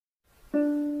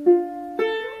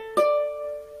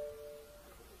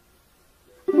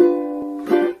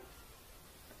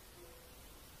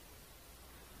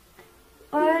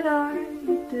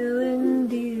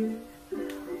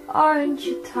Aren't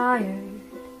you tired?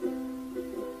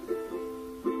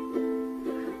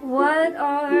 What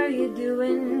are you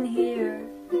doing here?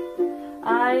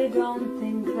 I don't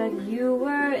think that you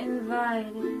were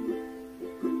invited.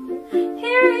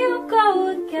 Here you go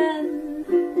again,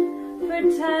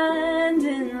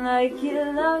 pretending like you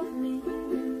love me.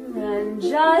 And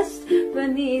just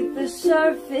beneath the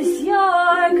surface,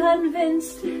 you're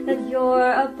convinced that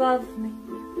you're above me.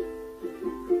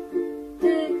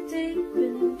 Dig deep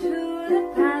into the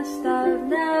past. I've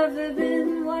never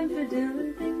been one for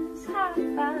doing things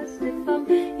half-assed. If I'm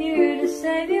here to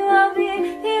save you, I'll be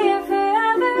here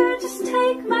forever. Just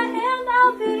take my hand,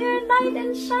 I'll be your knight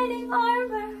in shining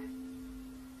armor.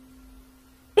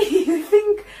 You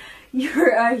think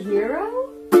you're a hero?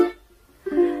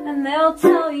 And they'll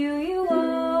tell you you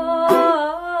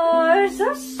are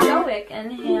so stoic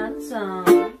and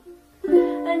handsome.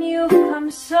 And you've come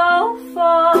so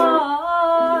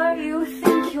far. You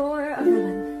think you're a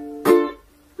villain,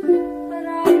 but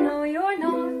I know you're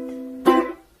not.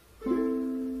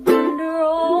 Under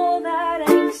all that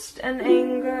angst and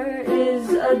anger is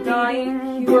a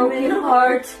dying, broken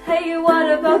heart. Hey,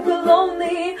 what about the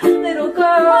lonely little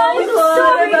girls?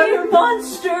 What about your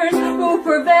monsters who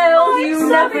prevailed? You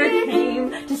never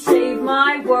came to save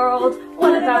my world.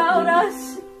 What about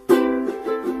us?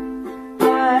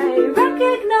 I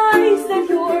recognize that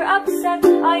you're upset.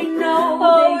 I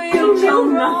know you know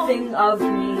nothing of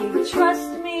me.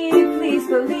 Trust me, please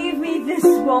believe me, this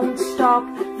won't stop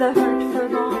the hurt for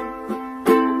long.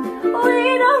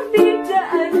 We don't need to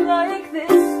act like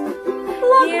this.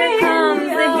 Look, here comes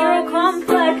the hero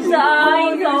complex.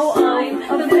 I know I'm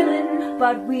a villain,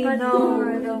 but we know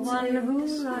you're the one who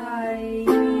lies.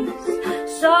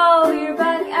 So you're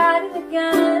back at it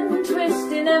again,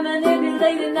 twisting and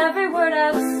manipulating every word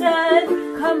I've said.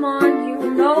 Come on, you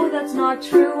know that's not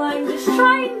true. I'm just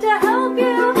trying to help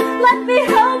you. Let me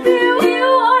help you. You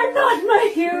are not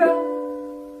my hero.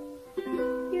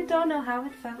 You don't know how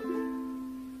it felt.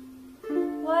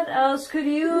 What else could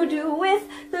you do with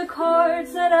the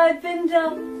cards that I've been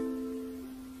dealt?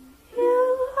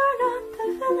 You are not the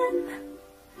villain.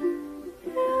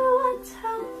 You once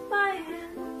held my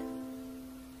hand.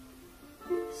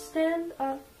 Stand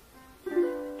up,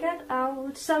 get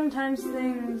out. Sometimes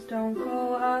things don't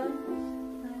go as